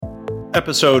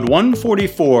Episode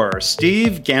 144,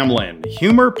 Steve Gamlin,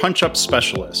 Humor Punch-Up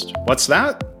Specialist. What's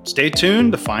that? Stay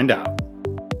tuned to find out.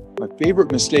 My favorite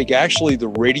mistake, actually, the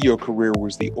radio career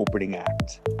was the opening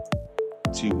act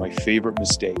to my favorite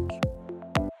mistake.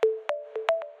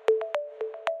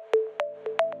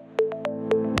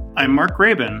 I'm Mark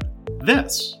Graban.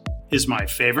 This is My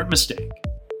Favorite Mistake.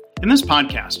 In this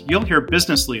podcast, you'll hear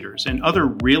business leaders and other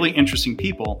really interesting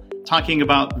people talking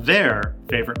about their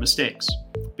favorite mistakes.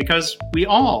 Because we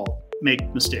all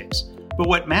make mistakes. But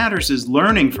what matters is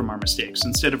learning from our mistakes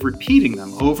instead of repeating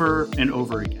them over and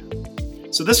over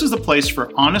again. So this is the place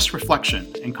for honest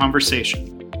reflection and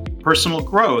conversation, personal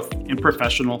growth, and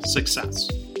professional success.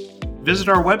 Visit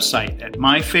our website at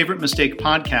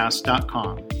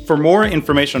myfavoritemistakepodcast.com. For more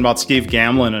information about Steve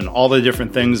Gamlin and all the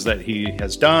different things that he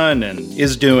has done and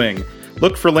is doing,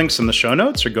 look for links in the show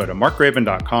notes or go to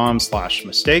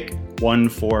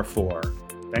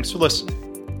markgraban.com/mistake144. Thanks for listening.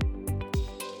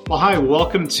 Well, hi,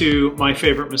 welcome to My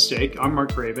Favorite Mistake. I'm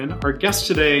Mark Graban. Our guest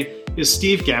today is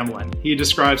Steve Gamlin. He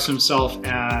describes himself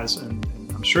as, and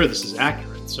I'm sure this is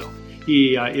accurate, so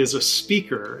he is a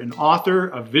speaker, an author,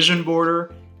 a vision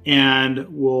boarder, and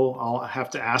I'll have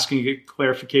to ask and get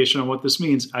clarification on what this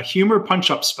means, a humor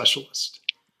punch-up specialist.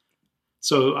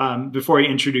 So before I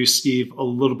introduce Steve a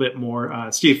little bit more,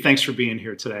 Steve, thanks for being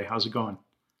here today. How's it going?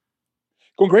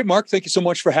 Going great, Mark. Thank you so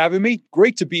much for having me.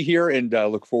 Great to be here and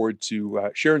look forward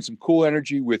to sharing some cool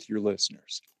energy with your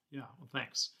listeners. Yeah, well,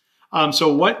 thanks.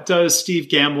 So what does Steve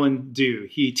Gamlin do?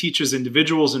 He teaches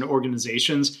individuals and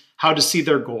organizations how to see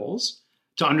their goals,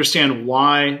 to understand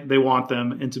why they want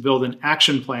them, and to build an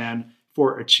action plan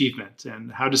for achievement.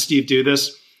 And how does Steve do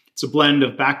this? It's a blend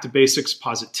of back to basics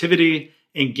positivity,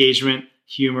 engagement,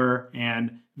 humor,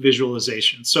 and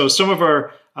visualization. So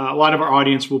a lot of our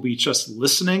audience will be just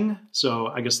listening. So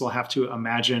I guess they'll have to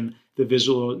imagine the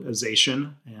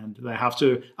visualization, and they have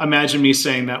to imagine me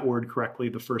saying that word correctly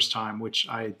the first time, which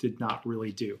I did not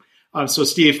really do. So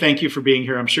Steve, thank you for being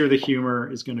here. I'm sure the humor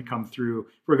is going to come through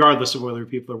regardless of whether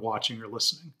people are watching or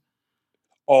listening.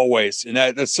 Always. And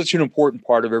that's such an important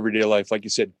part of everyday life. Like you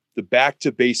said, the back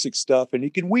to basic stuff, and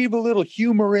you can weave a little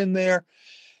humor in there.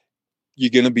 You're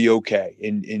going to be okay.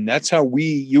 And that's how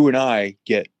you and I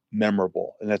get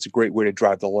memorable. And that's a great way to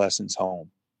drive the lessons home.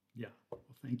 Yeah. Well,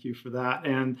 thank you for that.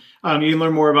 And you can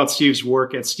learn more about Steve's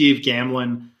work at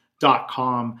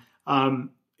stevegamlin.com.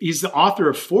 He's the author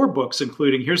of 4 books,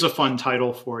 including, here's a fun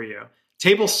title for you,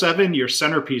 Table 7, Your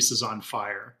Centerpiece is on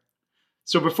Fire.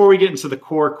 So before we get into the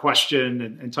core question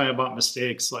and talking about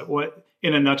mistakes, like what,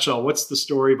 in a nutshell, what's the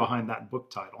story behind that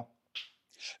book title?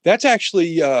 That's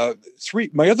actually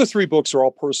my other 3 books are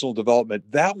all personal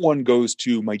development. That one goes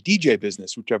to my DJ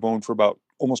business, which I've owned for about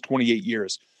almost 28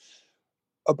 years.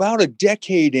 About a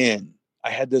decade in,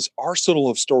 I had this arsenal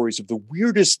of stories of the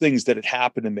weirdest things that had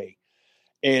happened to me.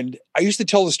 And I used to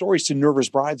tell the stories to nervous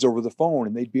brides over the phone,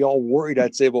 and they'd be all worried.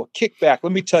 I'd say, well, kick back.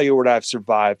 Let me tell you what I've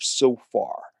survived so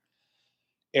far.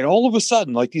 And all of a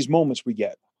sudden, like these moments we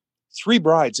get, 3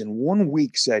 brides in 1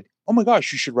 week said, oh my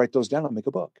gosh, you should write those down and make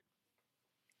a book.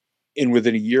 And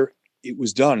within a year, it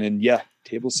was done. And yeah,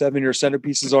 Table 7, Your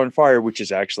Centerpiece is on Fire, which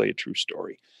is actually a true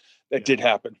story. That did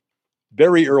happen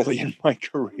very early in my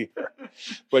career.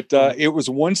 But it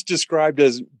was once described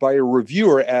by a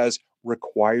reviewer as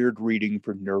required reading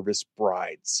for nervous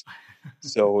brides.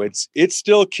 So it's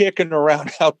still kicking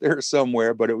around out there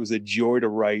somewhere, but it was a joy to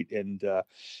write and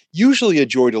usually a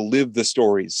joy to live the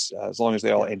stories as long as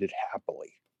they all ended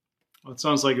happily. Well, it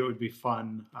sounds like it would be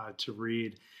fun to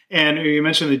read. And you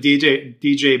mentioned the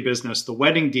DJ business, the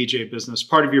wedding DJ business.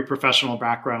 Part of your professional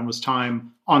background was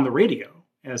time on the radio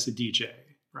as a DJ,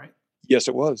 right? Yes,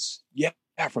 it was. Yeah.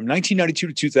 From 1992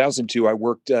 to 2002, I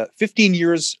worked 15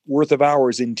 years worth of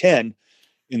hours in 10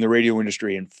 in the radio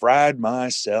industry and fried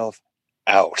myself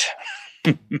out.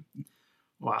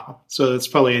 Wow. So that's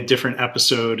probably a different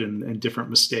episode and different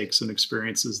mistakes and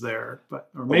experiences there.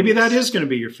 Or maybe that is going to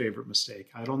be your favorite mistake.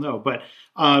 I don't know. But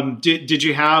did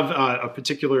you have a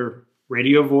particular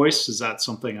radio voice? Is that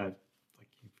something you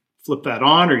flip that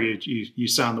on, or you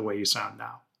sound the way you sound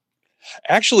now?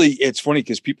 Actually, it's funny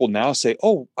because people now say,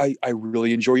 oh, I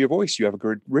really enjoy your voice. You have a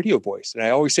good radio voice. And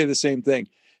I always say the same thing.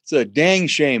 It's a dang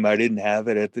shame I didn't have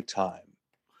it at the time.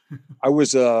 I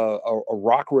was a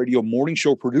rock radio morning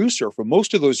show producer for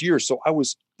most of those years. So I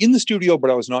was in the studio,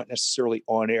 but I was not necessarily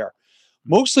on air,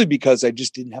 mostly because I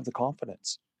just didn't have the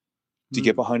confidence to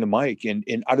get behind a mic. And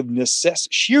out of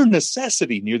sheer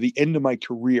necessity near the end of my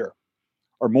career,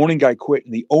 our morning guy quit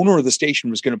and the owner of the station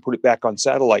was going to put it back on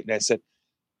satellite. And I said,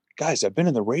 guys, I've been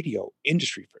in the radio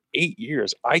industry for 8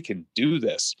 years. I can do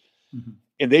this. Mm-hmm.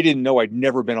 And they didn't know I'd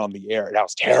never been on the air. That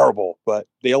was terrible, but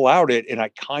they allowed it. And I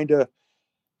kind of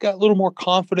got a little more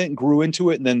confident and grew into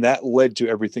it. And then that led to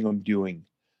everything I'm doing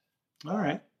All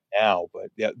right. now.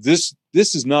 But yeah, this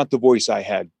is not the voice I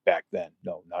had back then.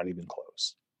 No, not even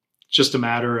close. Just a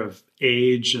matter of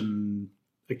age and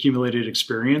accumulated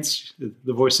experience.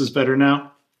 The voice is better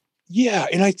now. Yeah.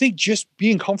 And I think just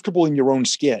being comfortable in your own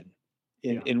skin.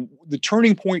 And the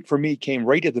turning point for me came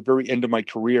right at the very end of my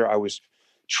career. I was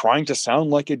trying to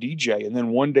sound like a DJ. And then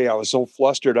one day I was so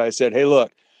flustered, I said, hey,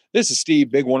 look, this is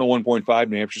Steve, Big 101.5,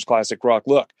 New Hampshire's Classic Rock.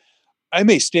 Look, I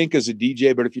may stink as a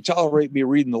DJ, but if you tolerate me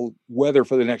reading the weather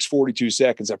for the next 42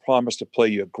 seconds, I promise to play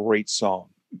you a great song.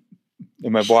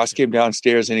 And my boss came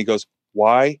downstairs and he goes,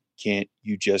 why can't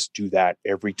you just do that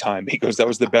every time? He goes, that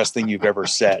was the best thing you've ever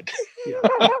said.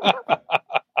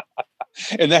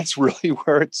 And that's really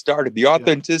where it started. The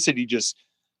authenticity just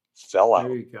fell out.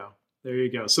 There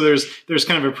you go. So there's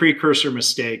kind of a precursor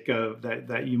mistake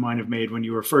that you might have made when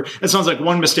you were first. It sounds like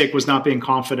one mistake was not being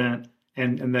confident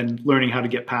and then learning how to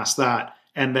get past that,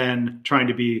 and then trying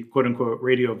to be quote unquote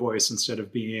radio voice instead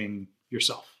of being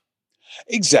yourself.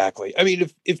 Exactly. I mean,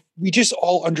 if we just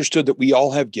all understood that we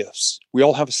all have gifts, we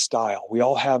all have a style, we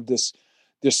all have this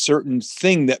certain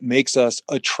thing that makes us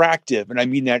attractive, and I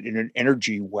mean that in an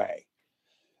energy way,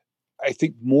 I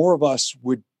think more of us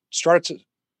would stop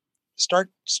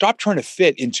trying to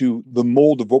fit into the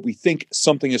mold of what we think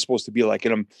something is supposed to be like.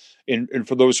 And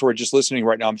for those who are just listening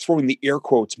right now, I'm throwing the air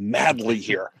quotes madly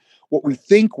here, what we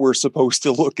think we're supposed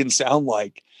to look and sound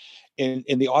like. And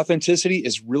the authenticity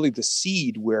is really the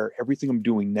seed where everything I'm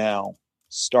doing now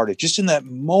started. Just in that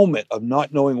moment of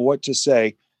not knowing what to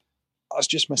say, I was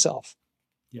just myself.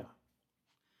 Yeah.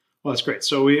 Well, that's great.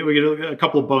 So we get a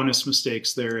couple of bonus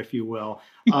mistakes there, if you will.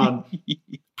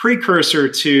 Precursor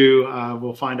to,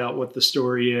 we'll find out what the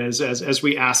story is as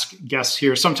we ask guests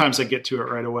here. Sometimes I get to it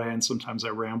right away and sometimes I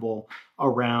ramble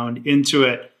around into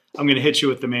it. I'm going to hit you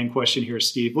with the main question here,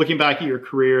 Steve. Looking back at your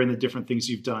career and the different things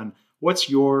you've done, what's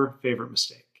your favorite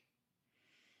mistake?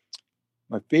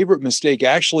 My favorite mistake,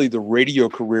 actually, the radio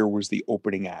career was the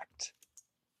opening act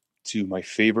to my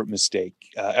favorite mistake.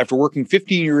 After working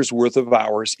 15 years worth of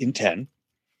hours in 10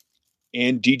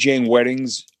 and DJing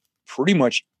weddings pretty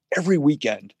much every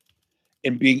weekend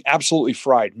and being absolutely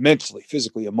fried mentally,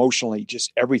 physically, emotionally,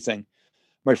 just everything.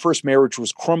 My first marriage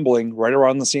was crumbling right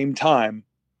around the same time.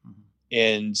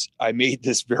 And I made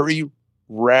this very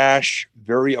rash,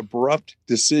 very abrupt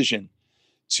decision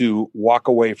to walk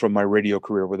away from my radio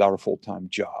career without a full-time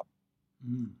job.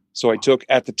 So I took,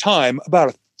 at the time, about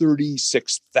a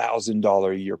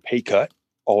 $36,000 a year pay cut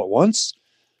all at once,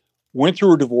 went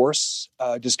through a divorce,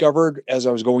 discovered as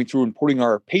I was going through and putting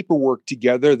our paperwork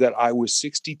together that I was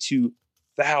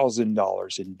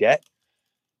 $62,000 in debt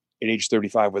at age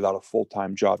 35 without a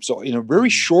full-time job. So in a very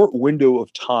short window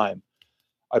of time,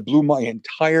 I blew my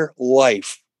entire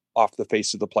life off the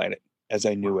face of the planet as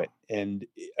I knew it. And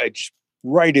I just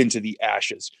right into the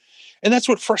ashes. And that's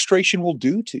what frustration will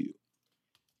do to you.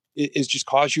 Is just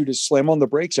cause you to slam on the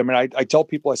brakes. I mean, I tell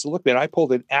people, I said, look, man, I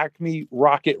pulled an Acme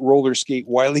rocket roller skate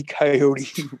Wile E.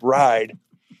 Coyote ride,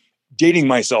 dating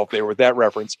myself there with that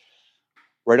reference,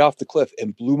 right off the cliff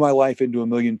and blew my life into a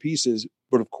million pieces.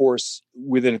 But of course,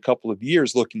 within a couple of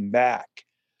years, looking back,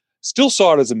 still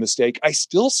saw it as a mistake. I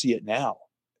still see it now,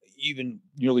 even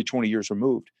nearly 20 years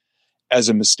removed, as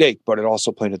a mistake, but it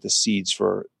also planted the seeds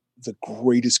for the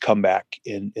greatest comeback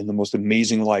in the most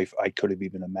amazing life I could have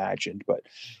even imagined. But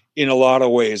in a lot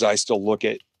of ways, I still look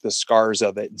at the scars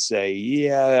of it and say,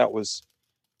 yeah, that was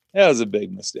a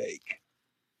big mistake.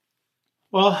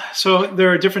 Well, so there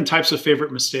are different types of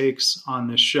favorite mistakes on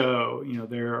this show. You know,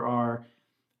 there are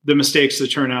the mistakes that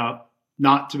turn out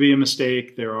not to be a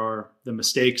mistake. There are the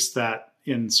mistakes that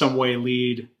in some way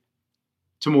lead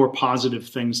to more positive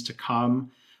things to come.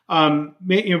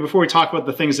 Before we talk about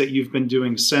the things that you've been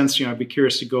doing since, I'd be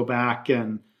curious to go back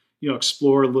and,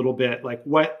 explore a little bit, like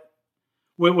what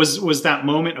was that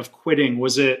moment of quitting?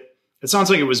 It sounds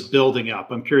like it was building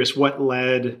up. I'm curious what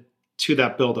led to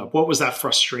that buildup. What was that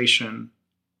frustration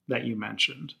that you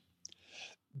mentioned?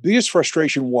 Biggest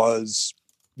frustration was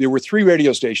there were 3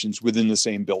 radio stations within the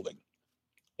same building,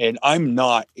 and I'm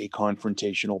not a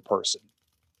confrontational person.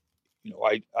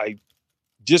 I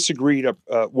disagreed.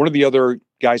 One of the other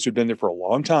guys who'd been there for a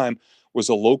long time was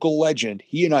a local legend.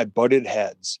 He and I butted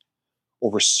heads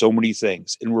over so many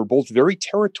things, and we're both very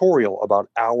territorial about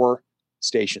our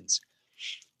stations.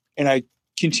 And I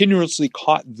continuously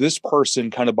caught this person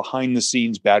kind of behind the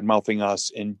scenes bad-mouthing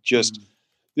us and just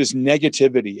this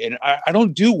negativity. And I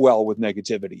don't do well with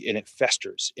negativity, and it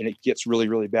festers and it gets really,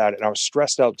 really bad. And I was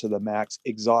stressed out to the max,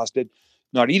 exhausted,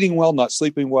 not eating well, not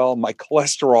sleeping well. My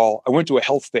cholesterol, I went to a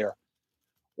health fair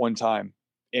one time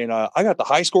and I got the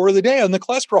high score of the day on the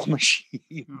cholesterol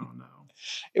machine. Oh, no.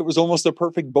 It was almost a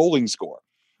perfect bowling score.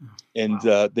 And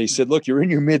Wow. they said, look, you're in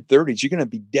your mid 30s. You're going to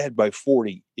be dead by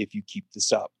 40 if you keep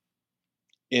this up.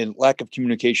 And lack of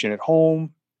communication at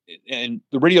home. And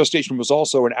the radio station was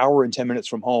also an hour and 10 minutes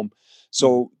from home.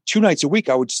 So 2 nights a week,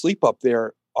 I would sleep up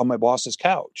there on my boss's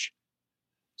couch.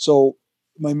 So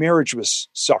my marriage was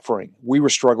suffering. We were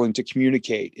struggling to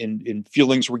communicate and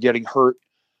feelings were getting hurt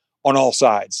on all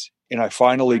sides. And I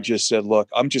finally just said, look,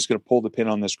 I'm just going to pull the pin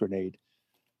on this grenade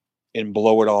and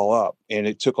blow it all up. And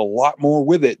it took a lot more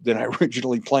with it than I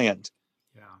originally planned.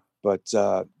 Yeah. But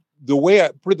the way I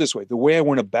put it this way, the way I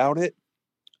went about it,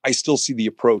 I still see the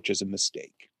approach as a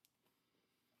mistake.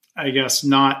 I guess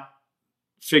not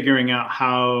figuring out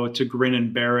how to grin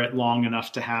and bear it long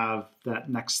enough to have that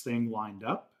next thing lined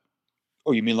up.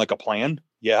 Oh, you mean like a plan?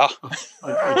 Yeah.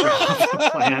 A job, a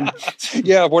plan.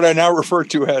 Yeah. What I now refer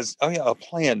to as, a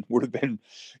plan would have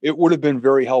been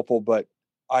very helpful, but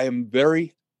I am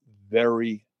very,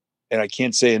 very, and I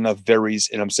can't say enough veries,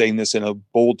 and I'm saying this in a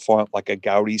bold font, like a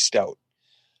Goudy stout,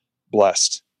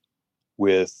 blessed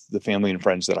with the family and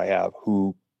friends that I have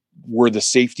who were the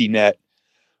safety net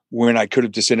when I could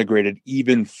have disintegrated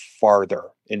even farther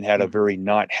and had a very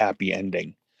not happy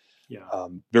ending. Yeah.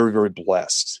 Very, very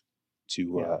blessed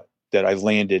that I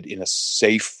landed in a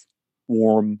safe,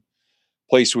 warm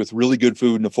place with really good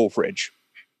food and a full fridge.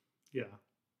 Yeah.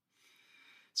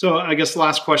 So I guess the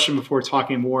last question before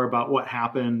talking more about what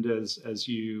happened as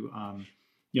you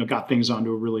got things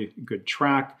onto a really good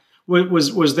track.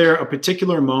 Was there a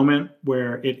particular moment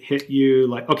where it hit you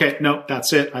like, okay, no,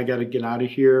 that's it, I got to get out of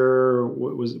here?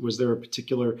 Was there a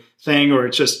particular thing, or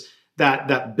it's just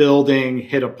that building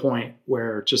hit a point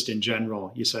where just in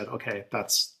general you said, okay,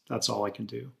 that's all I can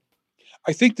do?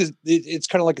 I think that it's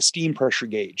kind of like a steam pressure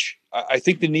gauge. I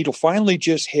think the needle finally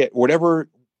just hit whatever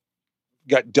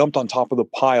got dumped on top of the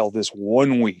pile this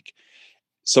 1 week.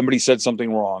 Somebody said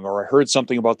something wrong, or I heard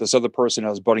something about this other person I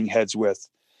was butting heads with,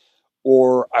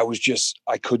 or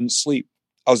I couldn't sleep.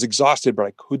 I was exhausted, but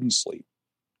I couldn't sleep.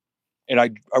 And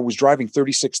I was driving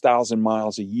 36,000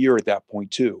 miles a year at that point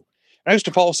too. And I used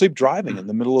to fall asleep driving in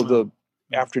the middle of the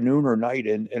afternoon or night.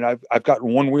 And I've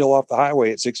gotten one wheel off the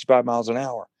highway at 65 miles an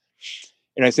hour.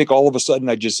 And I think all of a sudden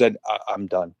I just said, I'm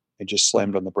done, and just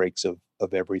slammed on the brakes of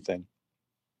everything.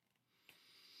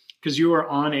 Because you were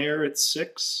on air at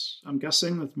 6, I'm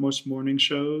guessing, with most morning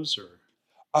shows,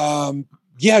 or?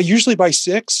 Yeah, usually by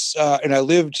 6. And I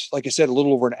lived, like I said, a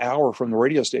little over an hour from the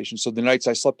radio station. So the nights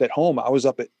I slept at home, I was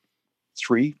up at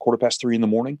 3, 3:15 in the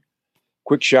morning,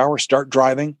 quick shower, start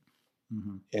driving.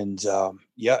 And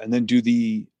and then do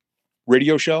the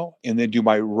radio show, and then do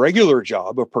my regular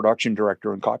job of production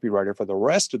director and copywriter for the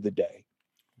rest of the day.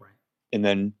 Right. And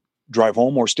then drive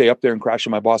home or stay up there and crash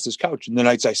on my boss's couch. And the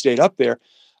nights I stayed up there,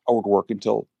 I would work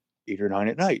until 8 or 9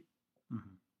 at night.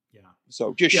 Yeah.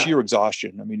 So just sheer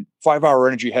exhaustion. I mean, 5-hour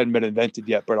energy hadn't been invented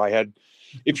yet, but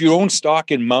if you owned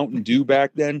stock in Mountain Dew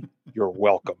back then, you're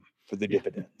welcome for the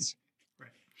dividends.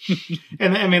 Right.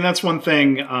 And I mean, that's one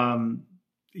thing,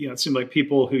 it seems like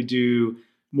people who do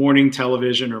morning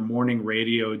television or morning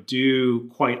radio do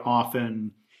quite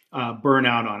often burn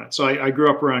out on it. So I grew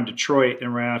up around Detroit,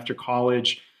 and right after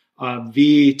college,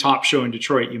 the top show in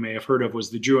Detroit you may have heard of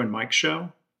was the Drew and Mike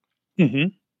Show. Mm-hmm.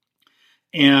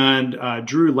 And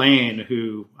Drew Lane,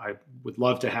 who I would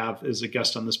love to have as a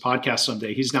guest on this podcast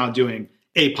someday, he's now doing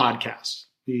a podcast.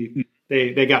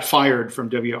 They got fired from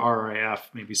WRIF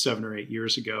maybe 7 or 8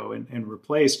 years ago and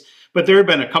replaced. But there had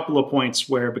been a couple of points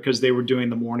where, because they were doing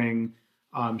the morning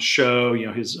show,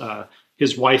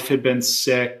 his wife had been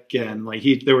sick, and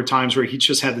there were times where he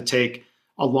just had to take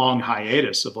a long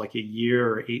hiatus of like a year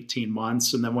or 18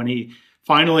 months. And then when he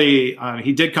finally,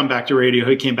 he did come back to radio,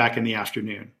 he came back in the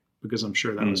afternoon, because I'm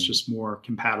sure that was just more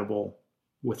compatible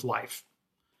with life.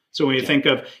 So when you think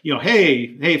of,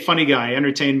 hey, funny guy,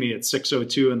 entertain me at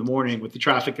 6:02 in the morning with the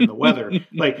traffic and the weather,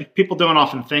 like people don't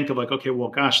often think of like, okay, well,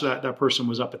 gosh, that person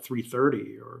was up at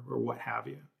 3:30 or what have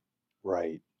you.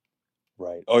 Right.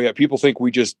 Oh yeah. People think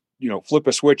we just, flip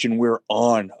a switch and we're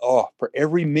on. Oh, for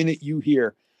every minute you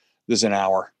hear, there's an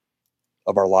hour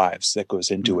of our lives that goes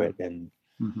into it. And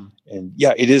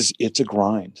yeah, it's a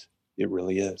grind. It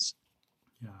really is.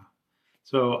 Yeah.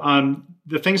 So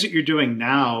the things that you're doing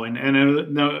now, and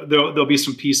there'll be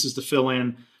some pieces to fill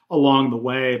in along the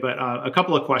way, but a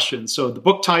couple of questions. So the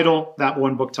book title, that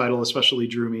one book title especially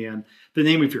drew me in. The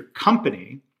name of your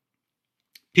company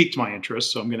piqued my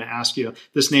interest. So I'm going to ask you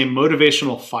this name,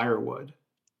 Motivational Firewood.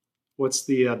 What's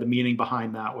the meaning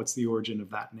behind that? What's the origin of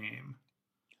that name?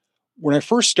 When I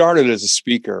first started as a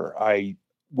speaker, I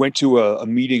went to a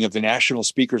meeting of the National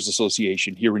Speakers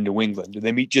Association here in New England, and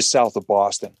they meet just south of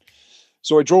Boston.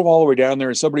 So I drove all the way down there,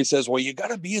 and somebody says, well, you got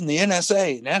to be in the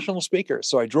NSA, National Speaker.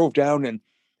 So I drove down, and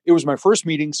it was my first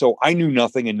meeting, so I knew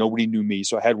nothing and nobody knew me.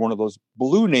 So I had one of those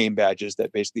blue name badges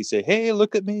that basically say, hey,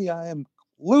 look at me. I am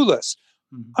clueless.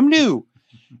 I'm new.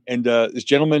 And this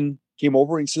gentleman came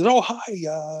over and he says, oh,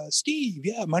 hi, Steve.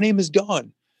 Yeah, my name is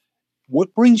Don.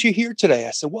 What brings you here today?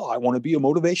 I said, well, I want to be a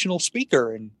motivational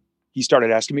speaker. And he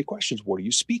started asking me questions. What do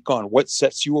you speak on? What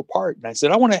sets you apart? And I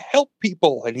said, I want to help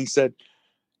people. And he said,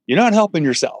 you're not helping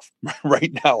yourself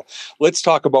right now. Let's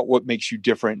talk about what makes you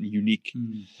different and unique.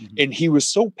 Mm-hmm. And he was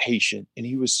so patient and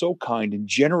he was so kind and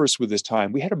generous with his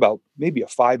time. We had about maybe a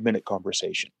 5-minute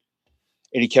conversation.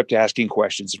 And he kept asking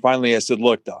questions. And finally I said,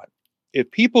 look, Don, if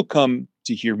people come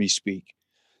to hear me speak,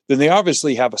 then they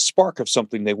obviously have a spark of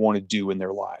something they want to do in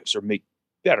their lives or make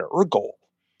better or a goal.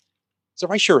 So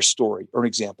if I share a story or an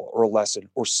example or a lesson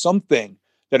or something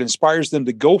that inspires them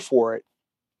to go for it,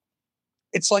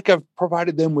 it's like I've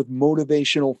provided them with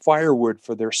motivational firewood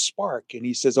for their spark. And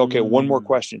he says, okay, one more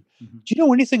question. Mm-hmm. Do you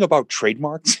know anything about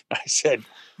trademarks? I said,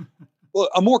 well,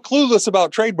 I'm more clueless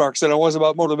about trademarks than I was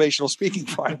about motivational speaking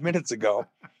 5 minutes ago.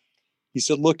 He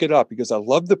said, look it up, because I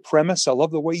love the premise. I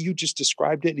love the way you just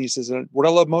described it. And he says, and what I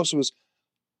love most was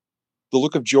the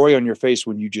look of joy on your face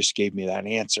when you just gave me that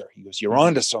answer. He goes, you're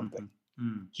onto something.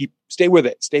 Mm-hmm. Stay with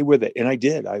it. Stay with it. And I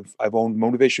did. I've owned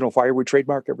motivational firewood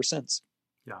trademark ever since.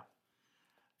 Yeah.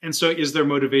 And so is there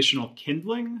motivational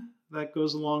kindling that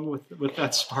goes along with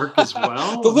that spark as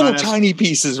well? The little tiny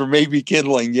pieces are maybe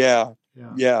kindling. Yeah.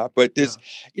 But there's,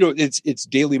 it's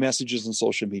daily messages on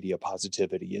social media,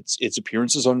 positivity. It's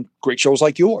appearances on great shows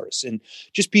like yours, and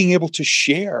just being able to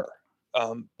share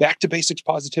back to basics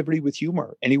positivity with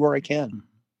humor anywhere I can.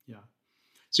 Yeah.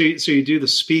 So you do the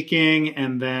speaking,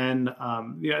 and then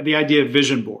the idea of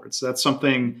vision boards. That's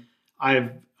something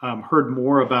I've heard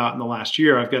more about in the last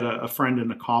year. I've got a friend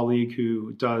and a colleague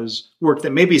who does work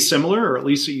that may be similar, or at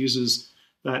least it uses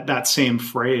that same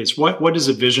phrase. What is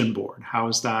a vision board? How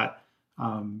is that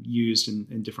used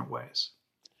in different ways?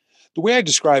 The way I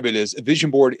describe it is a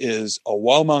vision board is a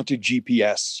wall-mounted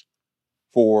GPS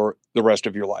for the rest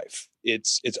of your life.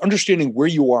 It's understanding where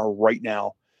you are right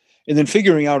now, and then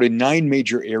figuring out in 9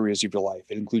 major areas of your life.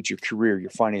 It includes your career,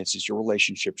 your finances, your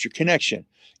relationships, your connection,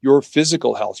 your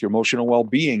physical health, your emotional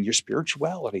well-being, your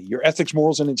spirituality, your ethics,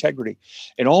 morals, and integrity,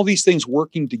 and all these things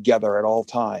working together at all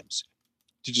times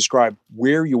to describe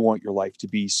where you want your life to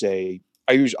be. Say,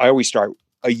 I always start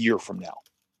a year from now.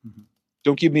 Mm-hmm.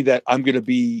 Don't give me that I'm going to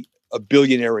be a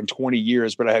billionaire in 20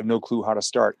 years, but I have no clue how to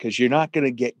start, because you're not going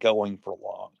to get going for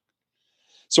long.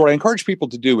 So what I encourage people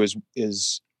to do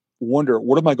is wonder,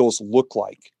 what do my goals look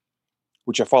like?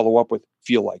 Which I follow up with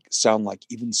feel like, sound like,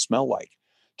 even smell like,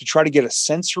 to try to get a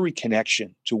sensory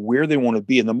connection to where they want to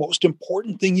be. And the most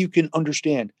important thing you can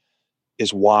understand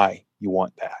is why you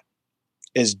want that.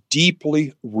 As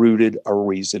deeply rooted a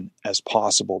reason as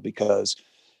possible, because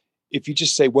if you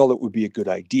just say, well, it would be a good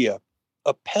idea,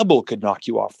 a pebble could knock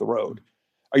you off the road.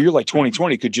 A year like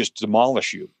 2020 could just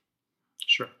demolish you.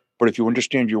 Sure. But if you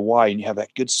understand your why and you have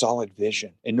that good solid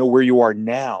vision and know where you are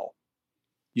now,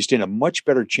 you stand a much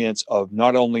better chance of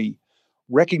not only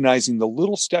recognizing the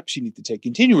little steps you need to take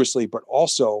continuously, but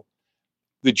also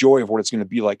the joy of what it's going to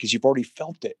be like, because you've already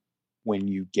felt it when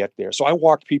you get there. So I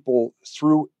walk people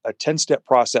through a 10-step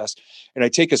process, and I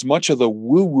take as much of the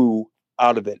woo-woo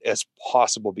out of it as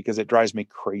possible, because it drives me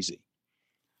crazy.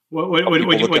 What do you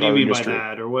mean by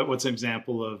that? Or what's an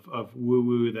example of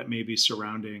woo-woo that may be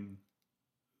surrounding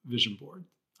vision board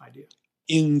idea?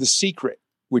 In The Secret,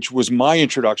 which was my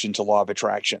introduction to law of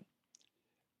attraction,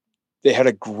 they had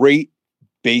a great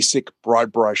basic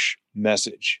broad brush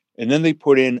message. And then they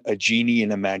put in a genie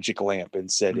in a magic lamp and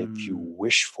said, if you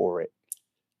wish for it,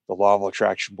 the law of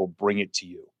attraction will bring it to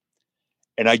you.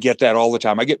 And I get that all the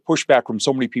time. I get pushback from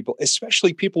so many people,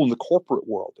 especially people in the corporate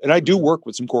world. And I do work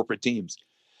with some corporate teams.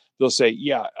 They'll say,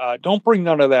 don't bring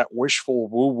none of that wishful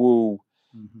woo-woo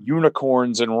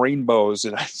unicorns and rainbows.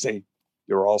 And I say,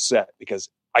 you're all set, because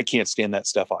I can't stand that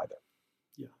stuff either.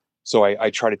 Yeah. So I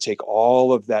try to take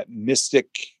all of that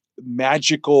mystic,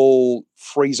 magical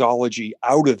phraseology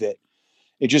out of it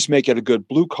and just make it a good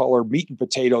blue collar, meat and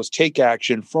potatoes, take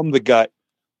action from the gut.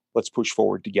 Let's push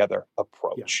forward together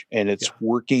approach. Yeah. And it's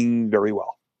working very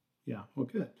well. Yeah. Well,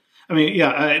 good. I mean,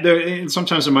 and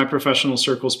sometimes in my professional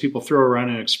circles, people throw around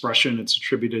an expression. It's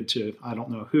attributed to, I don't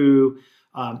know who.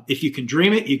 If you can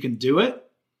dream it, you can do it.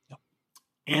 Yep.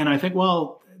 And I think,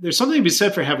 well, there's something to be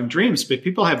said for having dreams, but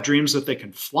people have dreams that they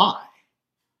can fly.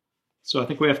 So I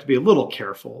think we have to be a little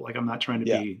careful. Like, I'm not trying to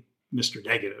be Mr.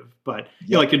 Negative, but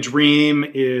Yep. like a dream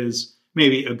is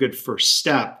maybe a good first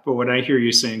step. But what I hear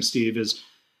you saying, Steve, is,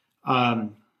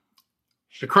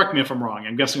 correct me if I'm wrong,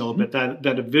 I'm guessing a little bit,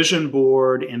 that a vision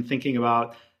board and thinking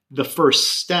about the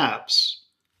first steps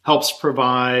helps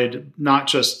provide not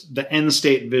just the end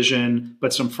state vision,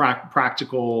 but some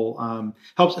practical,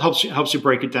 helps you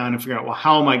break it down and figure out, well,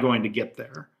 how am I going to get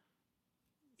there?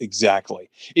 Exactly.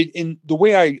 And the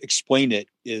way I explain it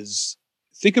is,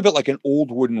 think of it like an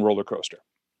old wooden roller coaster.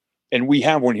 And we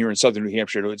have one here in Southern New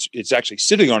Hampshire. It's actually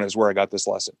sitting on is where I got this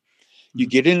lesson. You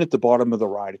get in at the bottom of the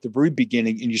ride at the very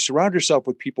beginning, and you surround yourself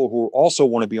with people who also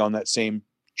want to be on that same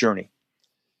journey.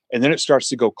 And then it starts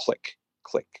to go click,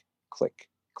 click, click,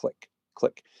 click,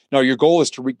 click. Now, your goal is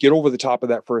to get over the top of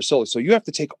that first hill. So you have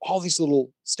to take all these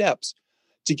little steps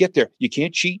to get there. You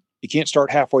can't cheat. You can't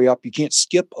start halfway up. You can't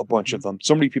skip a bunch of them.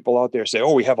 So many people out there say,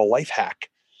 oh, we have a life hack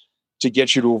to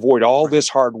get you to avoid all this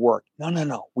hard work.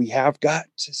 No. We have got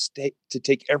to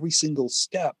take every single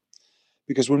step,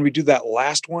 because when we do that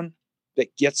last one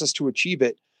that gets us to achieve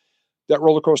it, that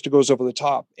roller coaster goes over the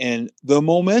top, and the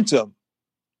momentum,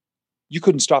 you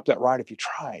couldn't stop that ride if you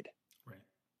tried. Right.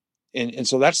 And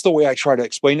so that's the way I try to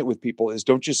explain it with people, is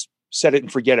don't just set it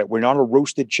and forget it. We're not a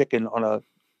roasted chicken on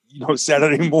a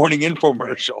Saturday morning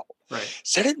infomercial. Right.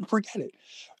 Set it and forget it.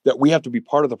 That we have to be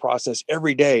part of the process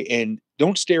every day, and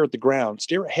don't stare at the ground,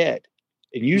 stare ahead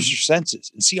and use your senses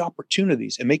and see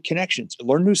opportunities and make connections and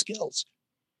learn new skills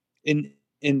in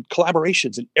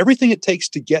collaborations and everything it takes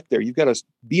to get there. You've got to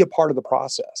be a part of the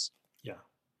process. Yeah.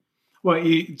 Well,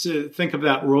 to think of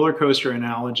that roller coaster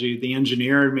analogy, the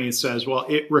engineer in me says, well,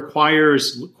 it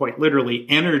requires quite literally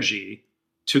energy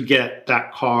to get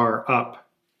that car up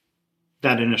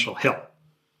that initial hill.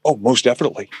 Oh, most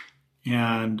definitely.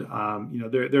 And,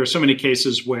 there are so many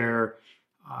cases where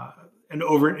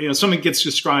something gets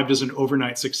described as an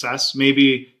overnight success,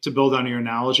 maybe to build on your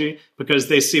analogy, because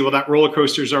they see, well, that roller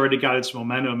coaster's already got its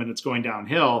momentum and it's going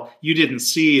downhill. You didn't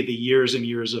see the years and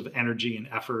years of energy and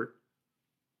effort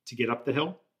to get up the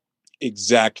hill.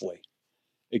 Exactly.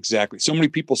 So many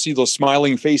people see those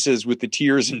smiling faces with the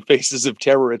tears and faces of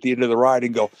terror at the end of the ride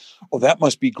and go, oh, that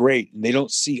must be great. And they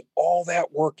don't see all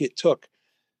that work it took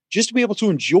just to be able to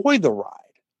enjoy the ride.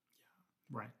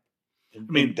 Right.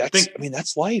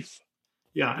 That's life.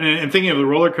 Yeah. And thinking of the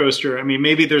roller coaster,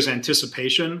 maybe there's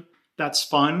anticipation. That's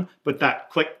fun. But that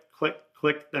click, click,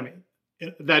 click,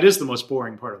 that is the most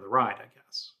boring part of the ride, I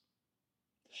guess.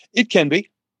 It can be.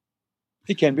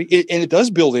 And it does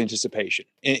build anticipation.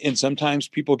 And sometimes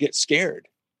people get scared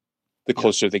the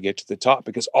closer they get to the top,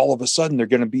 because all of a sudden they're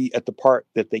going to be at the part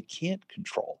that they can't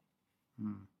control.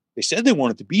 They said they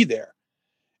wanted to be there.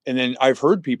 And then I've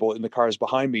heard people in the cars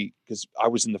behind me, because I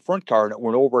was in the front car and it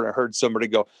went over, and I heard somebody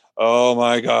go, oh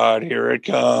my God, here it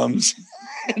comes.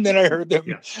 And then I heard them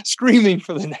screaming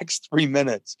for the next 3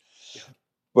 minutes. Yeah.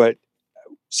 But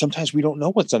sometimes we don't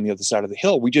know what's on the other side of the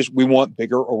hill. We want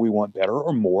bigger, or we want better,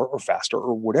 or more, or faster,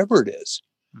 or whatever it is.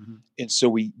 And so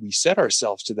we set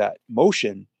ourselves to that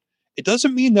motion. It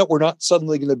doesn't mean that we're not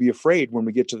suddenly going to be afraid when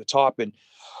we get to the top, and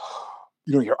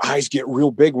your eyes get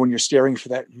real big when you're staring for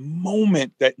that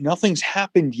moment that nothing's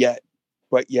happened yet,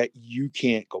 but yet you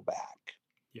can't go back.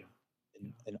 Yeah.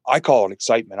 And I call it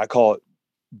excitement. I call it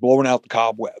blowing out the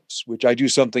cobwebs, which I do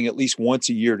something at least once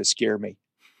a year to scare me.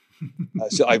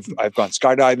 So I've gone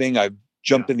skydiving. I've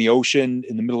jumped in the ocean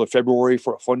in the middle of February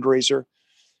for a fundraiser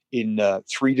in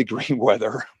 3-degree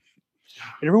weather.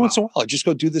 And every once in a while, I just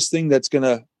go do this thing that's going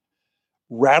to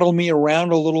rattle me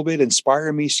around a little bit,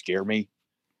 inspire me, scare me,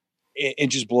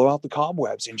 and just blow out the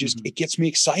cobwebs. And just, it gets me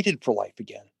excited for life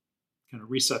again. Kind of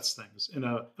resets things in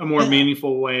a more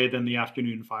meaningful way than the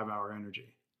afternoon 5-hour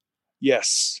energy.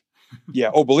 Yes.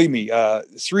 Yeah. Oh, believe me,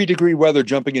 3-degree weather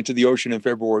jumping into the ocean in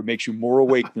February makes you more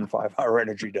awake than 5-hour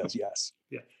energy does. Yes.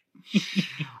 Yeah.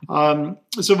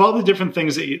 So of all the different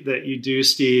things that you do,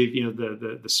 Steve,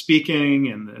 the speaking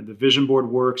and the vision board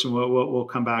works, and we'll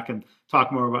come back and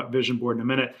talk more about vision board in a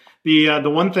minute. The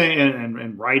one thing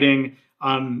and writing,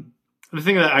 the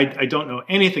thing that I don't know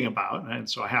anything about, and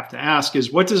so I have to ask, is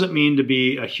what does it mean to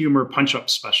be a humor punch-up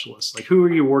specialist? Like, who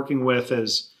are you working with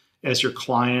as your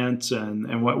client,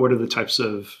 and what are the types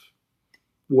of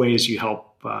ways you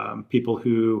help people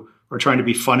who are trying to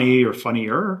be funny or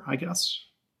funnier, I guess?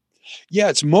 Yeah,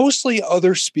 it's mostly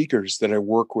other speakers that I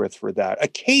work with for that.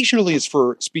 Occasionally it's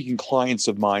for speaking clients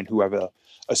of mine who have a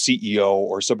CEO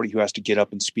or somebody who has to get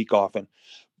up and speak often.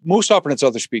 Most often it's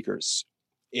other speakers.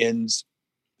 And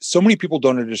so many people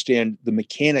don't understand the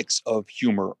mechanics of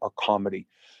humor or comedy.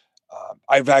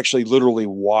 I've actually literally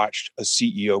watched a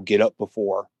CEO get up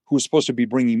before, who was supposed to be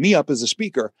bringing me up as a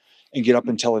speaker, and get up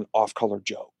and tell an off-color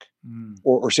joke.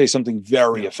 or say something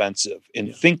very offensive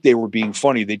and think they were being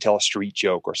funny. They tell a street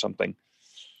joke or something.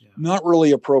 Not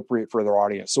really appropriate for their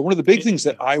audience. So one of the big things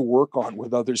that I work on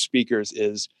with other speakers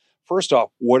is, first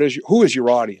off, who is your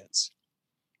audience?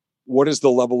 What is the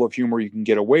level of humor you can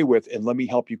get away with? And let me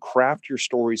help you craft your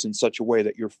stories in such a way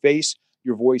that your face,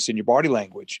 your voice, and your body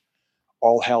language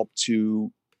all help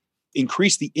to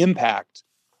increase the impact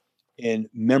and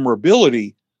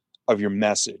memorability of your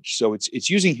message. So it's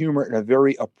using humor in a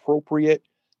very appropriate,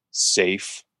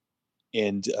 safe,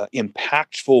 and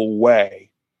impactful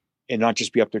way, and not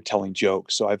just be up there telling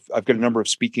jokes. So I've got a number of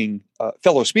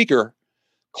fellow speaker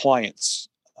clients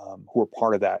who are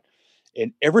part of that.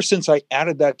 And ever since I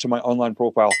added that to my online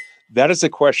profile, that is a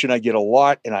question I get a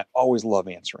lot, and I always love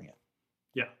answering it.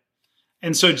 Yeah.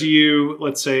 And so do you,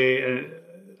 let's say,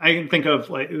 I can think of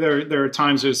like, there are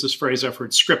times there's this phrase I've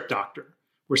heard, script doctor,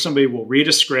 where somebody will read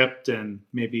a script and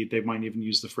maybe they might even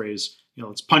use the phrase,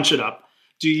 let's punch it up.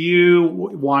 Do you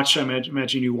watch, I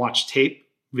imagine you watch tape,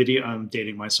 video, I'm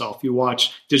dating myself. You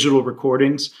watch digital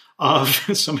recordings of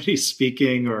somebody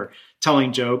speaking or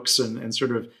telling jokes and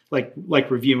sort of like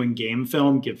reviewing game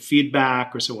film, give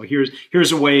feedback, or say, well,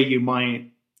 here's a way you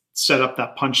might set up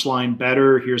that punchline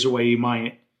better. Here's a way you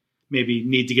might maybe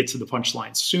need to get to the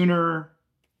punchline sooner.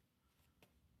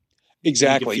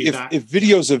 Exactly. If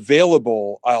video's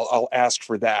available, I'll ask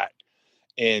for that.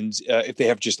 And if they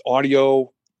have just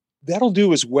audio, that'll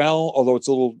do as well, although it's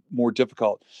a little more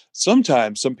difficult.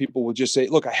 Sometimes some people will just say,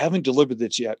 look, I haven't delivered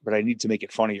this yet, but I need to make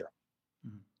it funnier.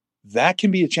 That can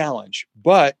be a challenge,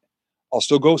 but I'll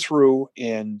still go through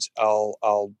and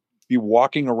I'll be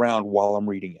walking around while I'm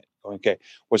reading it. Okay,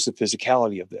 what's the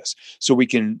physicality of this? So we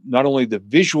can not only the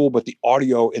visual, but the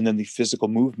audio and then the physical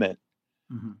movement,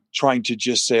 trying to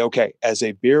just say, okay, as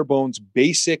a bare bones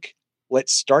basic,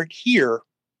 let's start here.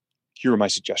 Here are my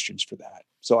suggestions for that.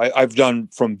 So I've done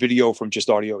from video, from just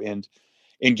audio, and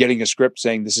getting a script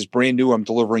saying, this is brand new, I'm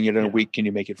delivering it in a week. Can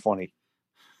you make it funny?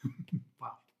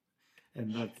 Wow.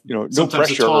 And that, no sometimes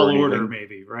pressure a tall order,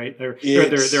 maybe, right?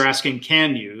 They're asking,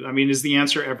 can you? I mean, is the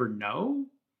answer ever no?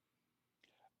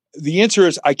 The answer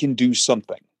is I can do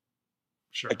something.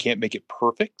 Sure. I can't make it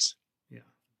perfect. Yeah.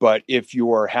 But if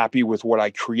you are happy with what I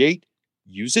create,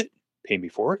 use it, pay me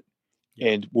for it. Yeah.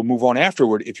 And we'll move on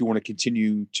afterward if you want to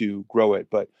continue to grow it.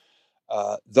 But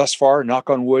thus far, knock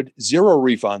on wood, 0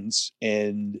 refunds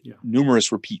and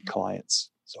numerous repeat clients.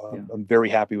 So I'm very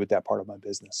happy with that part of my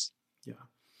business. Yeah.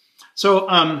 So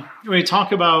when we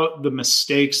talk about the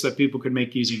mistakes that people could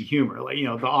make using humor, like,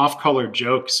 the off-color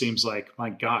joke seems like, my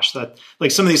gosh, that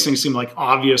like some of these things seem like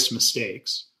obvious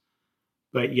mistakes,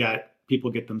 but yet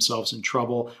people get themselves in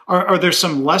trouble. Are there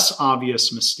some less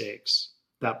obvious mistakes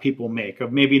that people make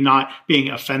of maybe not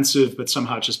being offensive, but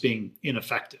somehow just being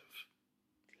ineffective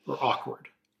or awkward?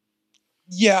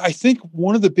 Yeah, I think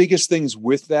one of the biggest things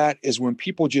with that is when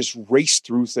people just race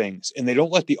through things and they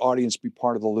don't let the audience be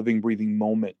part of the living, breathing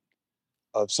moment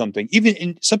of something.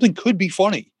 Something could be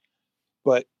funny,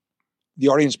 but the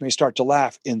audience may start to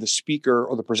laugh and the speaker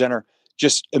or the presenter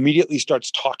just immediately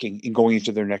starts talking and going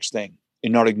into their next thing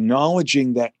and not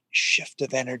acknowledging that shift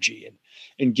of energy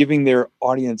and giving their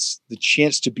audience the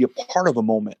chance to be a part of a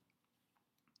moment.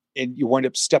 And you wind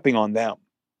up stepping on them.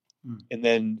 And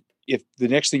then if the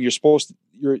next thing you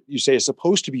say is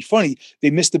supposed to be funny, they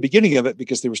missed the beginning of it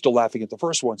because they were still laughing at the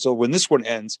first one. So when this one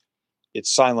ends, it's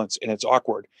silence and it's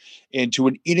awkward. And to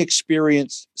an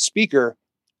inexperienced speaker,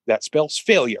 that spells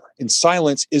failure. And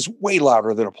silence is way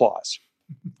louder than applause.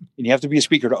 And you have to be a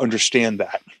speaker to understand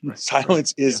that. Right.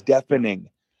 Silence is deafening.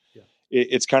 Yeah.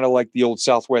 It's kind of like the old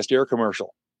Southwest Air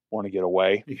commercial. Want to get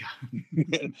away?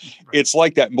 Yeah. It's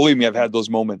like that. And believe me, I've had those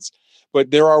moments. But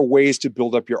there are ways to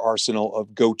build up your arsenal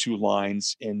of go-to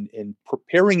lines and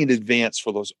preparing in advance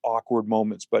for those awkward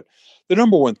moments. But the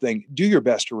number one thing, do your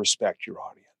best to respect your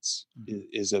audience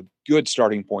is a good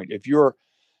starting point. If you're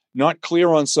not clear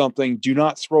on something, do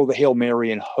not throw the Hail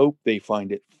Mary and hope they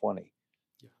find it funny.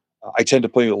 Yeah. I tend to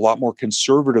play a lot more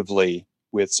conservatively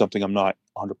with something I'm not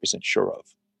 100% sure of.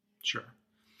 Sure.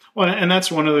 Well, and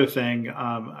that's one other thing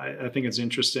I think it's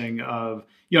interesting of,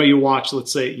 you watch,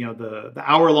 let's say, the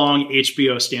hour-long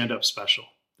HBO stand-up special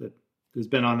that has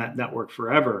been on that network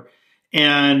forever.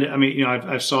 And I mean,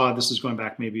 I've saw, this is going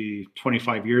back maybe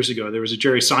 25 years ago, there was a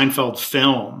Jerry Seinfeld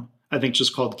film, I think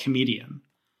just called Comedian.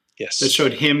 Yes. That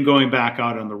showed him going back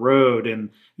out on the road.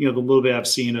 And, the little bit I've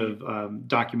seen of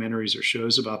documentaries or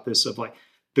shows about this, of like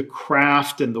the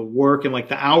craft and the work, and like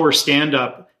the hour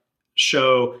stand-up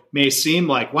show may seem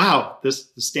like, wow, this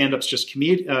stand-up's just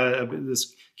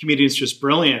this comedian's just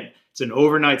brilliant. It's an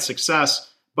overnight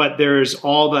success. but there's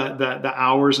all the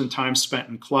hours and time spent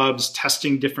in clubs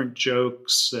testing different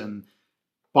jokes and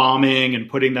bombing and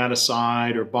putting that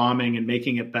aside, or bombing and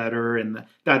making it better. And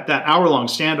that hour-long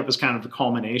stand-up is kind of the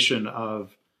culmination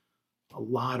of a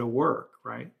lot of work,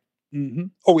 right? Mm-hmm.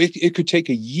 Oh, it could take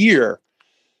a year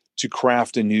to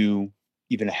craft a new,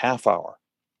 even a half hour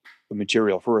of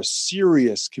material for a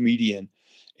serious comedian.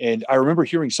 And I remember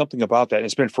hearing something about that. And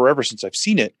it's been forever since I've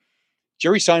seen it.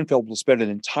 Jerry Seinfeld will spend an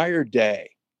entire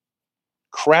day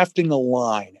crafting a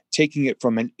line, taking it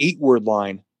from an 8-word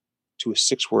line to a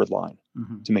 6-word line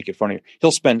to make it funnier.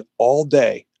 He'll spend all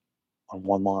day on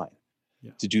one line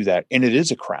to do that. And it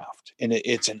is a craft, and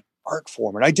it's an art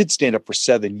form. And I did stand up for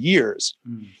 7 years,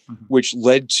 which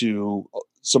led to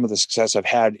some of the success I've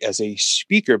had as a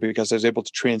speaker, because I was able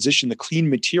to transition the clean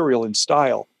material and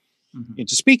style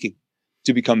into speaking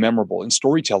to become memorable, and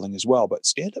storytelling as well. But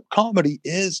stand-up comedy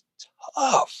is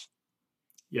tough.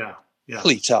 Yeah.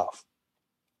 Really tough.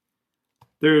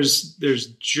 There's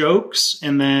jokes,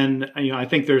 and then I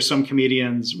think there's some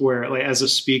comedians where, like, as a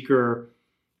speaker,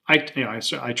 I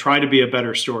try to be a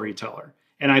better storyteller.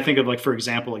 And I think of, like, for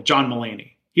example, like John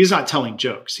Mulaney. He's not telling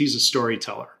jokes; he's a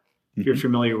storyteller. If you're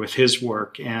familiar with his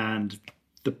work, and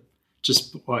you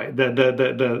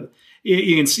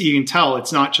can tell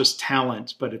it's not just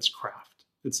talent, but it's craft.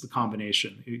 It's the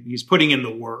combination. He's putting in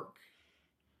the work.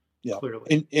 Yeah,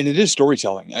 clearly. And it is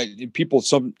storytelling. People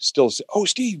still say, "Oh,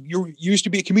 Steve, you used to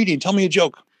be a comedian. Tell me a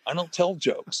joke." I don't tell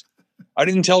jokes. I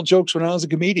didn't tell jokes when I was a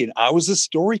comedian. I was a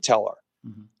storyteller,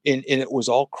 and it was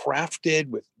all crafted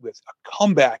with a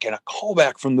comeback and a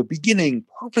callback from the beginning,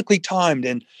 perfectly timed,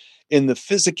 and the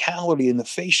physicality and the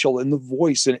facial and the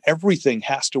voice and everything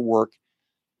has to work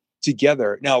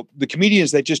together. Now, the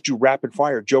comedians that just do rapid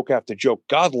fire, joke after joke,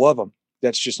 God love them.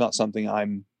 That's just not something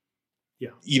I'm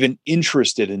even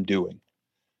interested in doing.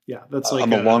 Yeah, that's like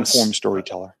I'm a long form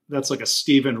storyteller. That's like a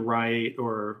Stephen Wright,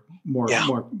 or more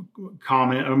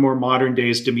common, or more modern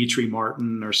days Dimitri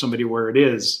Martin, or somebody where it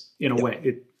is in a way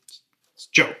it's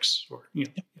jokes, or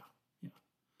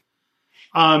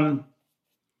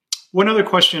One other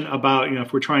question about,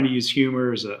 if we're trying to use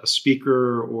humor as a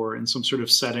speaker or in some sort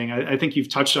of setting, I think you've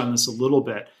touched on this a little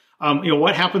bit.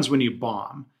 What happens when you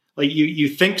bomb? Like you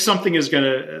think something is going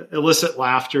to elicit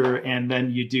laughter, and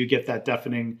then you do get that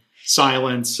deafening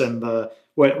silence, and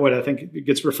what I think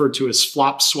gets referred to as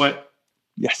flop sweat.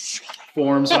 Yes,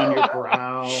 forms on your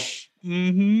brow.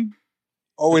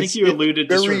 Oh, I think you alluded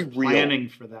to sort of real. planning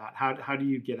for that. How do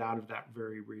you get out of that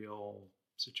very real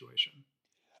situation?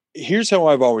 Here's how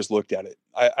I've always looked at it.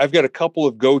 I've got a couple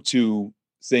of go-to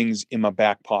things in my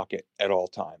back pocket at all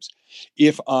times.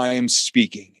 If I'm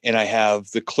speaking and I have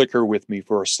the clicker with me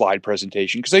for a slide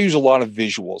presentation, because I use a lot of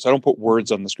visuals. I don't put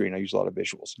words on the screen. I use a lot of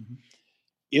visuals.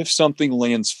 If something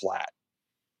lands flat,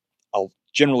 I'll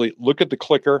generally look at the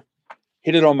clicker,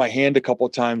 hit it on my hand a couple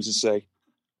of times and say,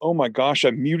 "Oh my gosh,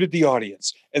 I muted the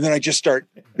audience." And then I just start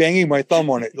banging my thumb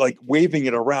on it, like waving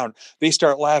it around. They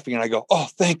start laughing and I go, "Oh,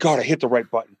 thank God I hit the right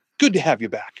button. Good to have you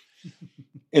back."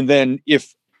 And then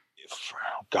if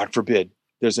God forbid,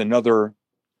 there's another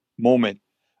moment,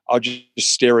 I'll just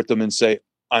stare at them and say,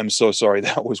 "I'm so sorry.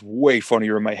 That was way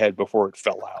funnier in my head before it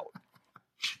fell out."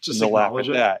 Just and they'll laugh at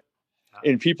that.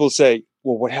 And people say,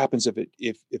 "Well, what happens if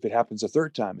it happens a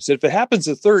third time?" I said, if it happens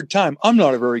a third time, I'm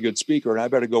not a very good speaker, and I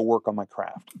better go work on my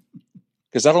craft,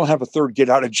 because I don't have a third get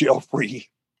out of jail free,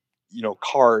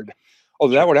 card. Oh,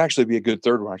 that would actually be a good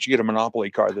third one. I should get a Monopoly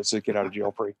card that says get out of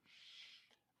jail free.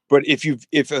 But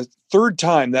if a third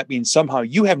time, that means somehow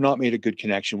you have not made a good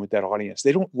connection with that audience.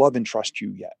 They don't love and trust you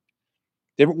yet.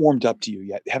 They haven't warmed up to you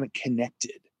yet. They haven't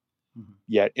connected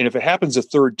yet. And if it happens a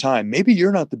third time, maybe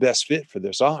you're not the best fit for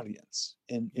this audience.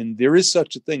 And there is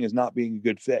such a thing as not being a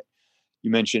good fit.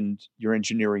 You mentioned your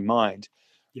engineering mind.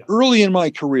 Yeah. Early in my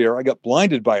career, I got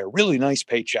blinded by a really nice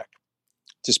paycheck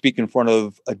to speak in front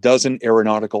of a dozen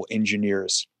aeronautical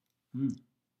engineers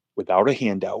without a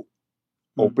handout,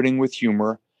 opening with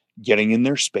humor, getting in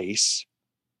their space,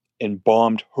 and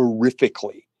bombed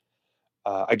horrifically.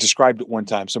 I described it one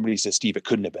time. Somebody said, "Steve, it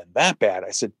couldn't have been that bad."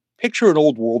 I said, picture an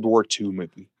old World War II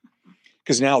movie.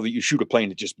 Because now that you shoot a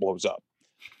plane, it just blows up.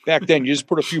 Back then, you just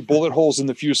put a few bullet holes in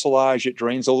the fuselage. It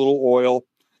drains a little oil,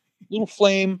 little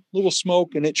flame, little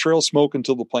smoke, and it trails smoke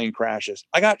until the plane crashes.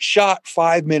 I got shot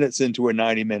 5 minutes into a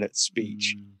 90-minute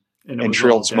speech and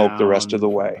trailed smoke the rest of the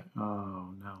way.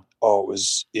 Oh, no. Oh,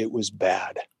 it was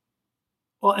bad.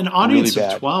 Well, an audience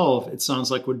of 12, it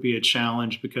sounds like, would be a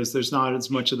challenge, because there's not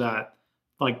as much of that.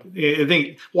 Like, I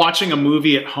think watching a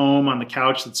movie at home on the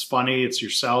couch that's funny, it's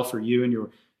yourself or you and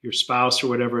your your spouse or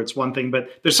whatever, it's one thing, but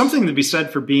there's something to be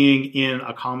said for being in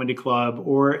a comedy club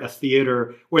or a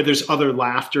theater where there's other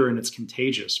laughter and it's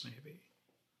contagious, maybe.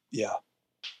 Yeah.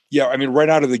 Yeah. I mean, right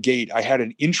out of the gate, I had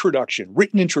an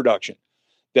written introduction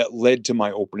that led to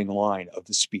my opening line of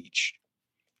the speech.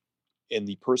 And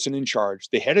the person in charge,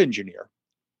 the head engineer,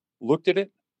 looked at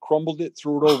it, crumbled it,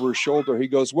 threw it over his shoulder. He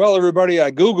goes, "Well, everybody,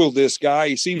 I Googled this guy.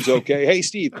 He seems okay. Hey,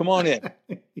 Steve, come on in."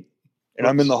 And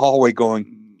I'm in the hallway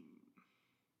going,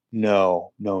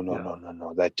 no,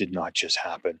 that did not just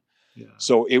happen. Yeah.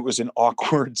 So it was an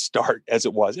awkward start as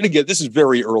it was. And again, this is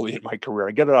very early in my career.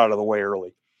 I get it out of the way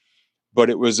early. But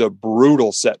it was a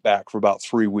brutal setback for about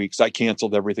 3 weeks. I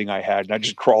canceled everything I had, and I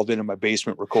just crawled into my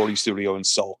basement recording studio and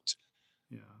sulked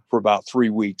for about 3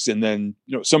 weeks. And then,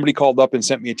 somebody called up and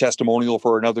sent me a testimonial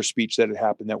for another speech that had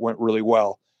happened that went really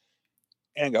well.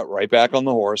 And I got right back on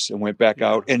the horse and went back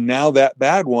out. And now that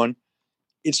bad one,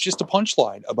 it's just a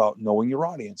punchline about knowing your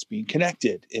audience, being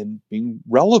connected and being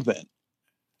relevant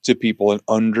to people and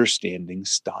understanding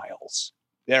styles.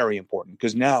 Very important,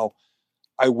 because now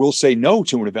I will say no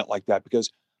to an event like that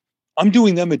because I'm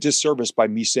doing them a disservice by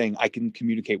me saying I can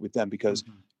communicate with them because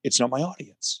it's not my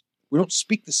audience. We don't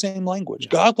speak the same language.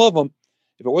 God love them.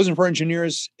 If it wasn't for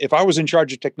engineers, if I was in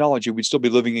charge of technology, we'd still be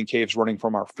living in caves running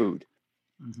from our food.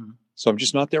 So I'm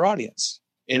just not their audience.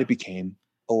 And it became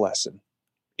a lesson.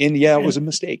 And it was a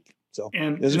mistake. So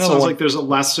and it sounds like there's a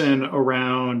lesson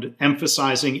around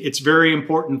emphasizing it's very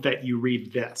important that you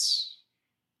read this.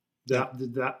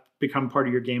 Did that become part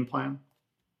of your game plan?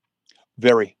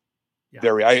 Very.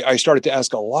 I started to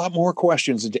ask a lot more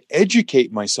questions and to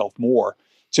educate myself more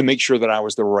to make sure that I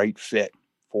was the right fit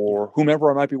for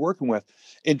whomever I might be working with,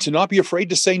 and to not be afraid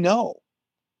to say no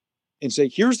and say,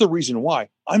 here's the reason why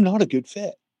I'm not a good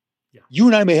fit. You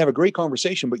and I may have a great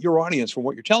conversation, but your audience, from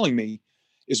what you're telling me,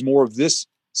 is more of this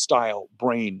style,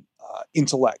 brain,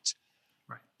 intellect,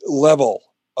 level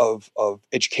of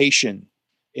education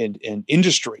and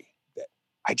industry. That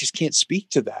I just can't speak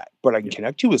to that, but I can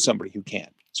connect you with somebody who can.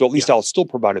 So at least I'll still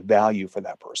provide a value for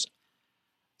that person.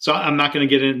 So I'm not going to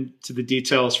get into the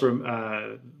details from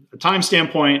a time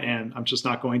standpoint, and I'm just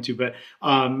not going to, but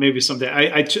maybe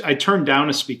someday. I turned down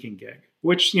a speaking gig,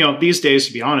 which, these days,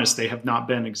 to be honest, they have not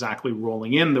been exactly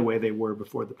rolling in the way they were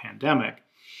before the pandemic.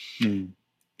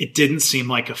 It didn't seem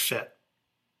like a fit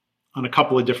on a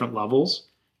couple of different levels.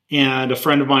 And a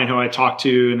friend of mine who I talked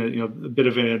to, and a bit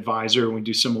of an advisor, and we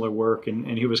do similar work,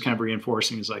 and he was kind of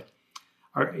reinforcing, he's like,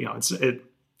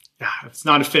 if it's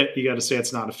not a fit, you got to say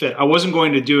it's not a fit. I wasn't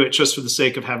going to do it just for the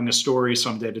sake of having a story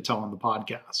someday to tell on the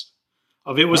podcast.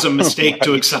 It was a mistake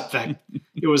to accept that.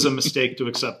 It was a mistake to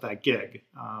accept that gig.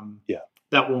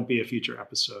 That won't be a future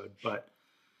episode, but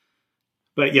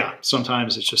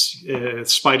sometimes it's just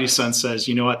Spidey sense says,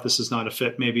 you know what, this is not a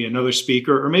fit. Maybe another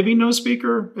speaker, or maybe no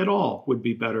speaker at all, would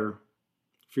be better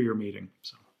for your meeting.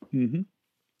 So,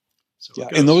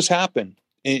 and those happen.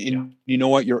 And you know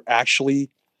what?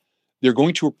 They're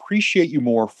going to appreciate you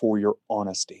more for your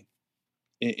honesty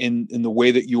in the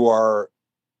way that you are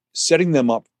setting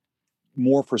them up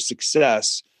more for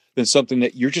success than something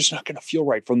that you're just not going to feel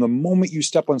right from the moment you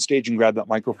step on stage and grab that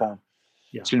microphone.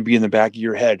 It's going to be in the back of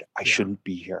your head. I shouldn't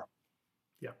be here.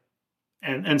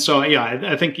 And so,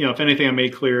 I think, if anything, I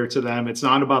made clear to them, it's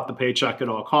not about the paycheck at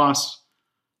all costs.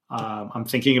 I'm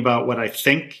thinking about what I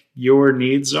think your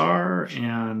needs are.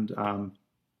 And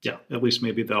at least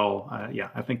maybe they'll,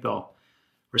 I think they'll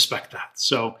respect that.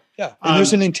 So, and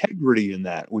there's an integrity in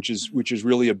that, which is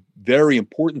really a very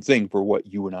important thing for what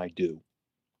you and I do.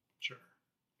 Sure.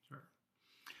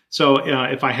 So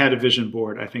if I had a vision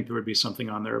board, I think there would be something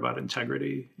on there about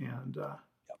integrity and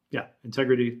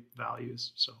integrity,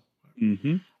 values. So,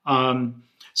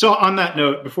 so on that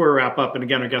note, before we wrap up, and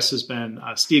again, our guest has been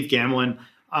Steve Gamlin.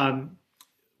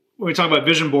 When we talk about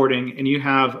vision boarding, and you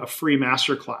have a free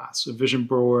masterclass, a vision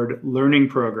board learning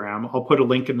program, I'll put a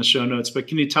link in the show notes, but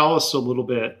can you tell us a little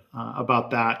bit about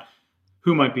that?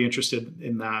 Who might be interested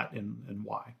in that and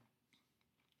why?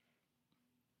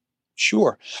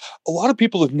 Sure. A lot of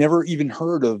people have never even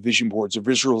heard of vision boards or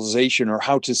visualization or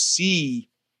how to see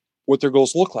what their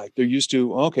goals look like. They're used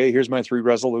to, okay, here's my 3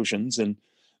 resolutions and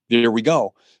there we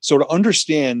go. So to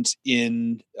understand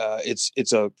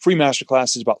it's a free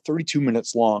masterclass. It's about 32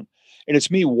 minutes long. And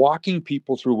it's me walking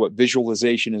people through what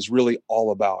visualization is really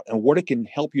all about and what it can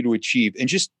help you to achieve, and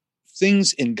just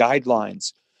things and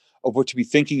guidelines of what to be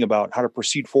thinking about, how to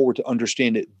proceed forward to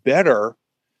understand it better,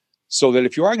 so that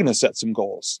if you are going to set some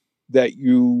goals, that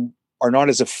you are not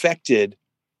as affected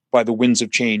by the winds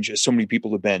of change as so many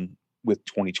people have been with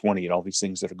 2020 and all these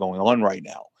things that are going on right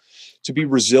now. To be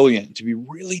resilient, to be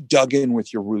really dug in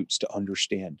with your roots, to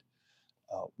understand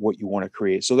what you want to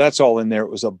create. So that's all in there.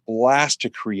 It was a blast to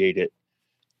create it.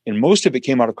 And most of it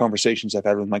came out of conversations I've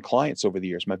had with my clients over the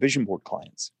years, my vision board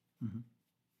clients. Mm-hmm.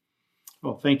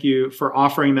 Well, thank you for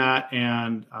offering that.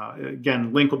 And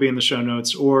again, link will be in the show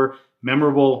notes, or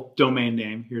memorable domain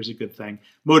name. Here's a good thing: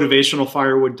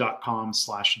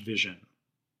 motivationalfirewood.com/vision.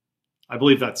 I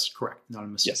believe that's correct, not a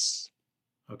mistake. Yes.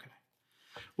 Okay.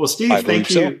 Well, Steve,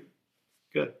 thank you. So.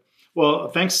 Good. Well,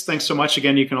 thanks so much.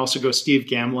 Again, you can also go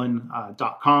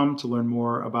stevegamlin.com to learn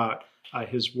more about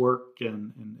his work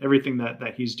and everything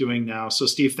that he's doing now. So,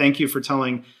 Steve, thank you for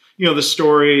telling, the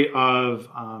story of,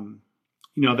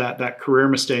 that career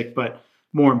mistake, but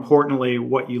more importantly,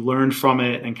 what you learned from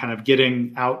it and kind of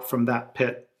getting out from that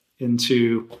pit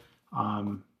into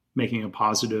making a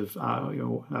positive,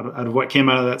 out of what came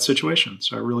out of that situation.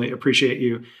 So I really appreciate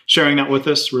you sharing that with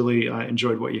us. Really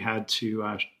enjoyed what you had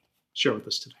to share with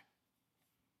us today.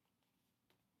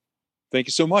 Thank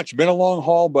you so much. Been a long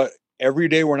haul, but every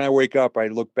day when I wake up, I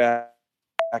look back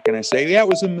and I say, yeah, it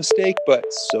was a mistake, but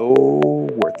so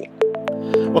worth it.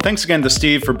 Well, thanks again to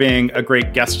Steve for being a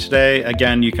great guest today.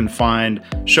 Again, you can find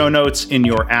show notes in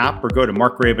your app or go to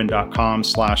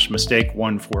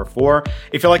markgraban.com/mistake144.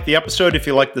 If you like the episode, if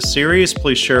you like the series,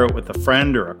 please share it with a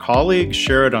friend or a colleague.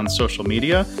 Share it on social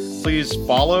media. Please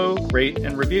follow, rate,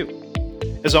 and review.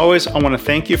 As always, I want to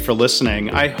thank you for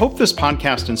listening. I hope this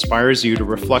podcast inspires you to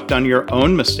reflect on your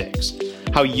own mistakes,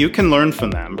 how you can learn from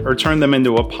them or turn them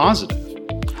into a positive.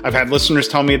 I've had listeners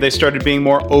tell me they started being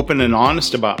more open and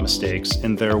honest about mistakes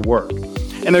in their work.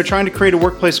 And they're trying to create a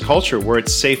workplace culture where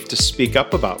it's safe to speak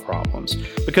up about problems,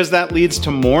 because that leads to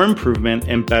more improvement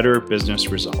and better business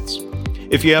results.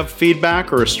 If you have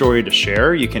feedback or a story to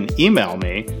share, you can email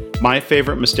me,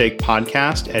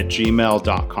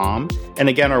 myfavoritemistakepodcast@gmail.com. And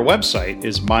again, our website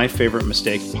is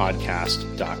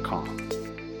myfavoritemistakepodcast.com.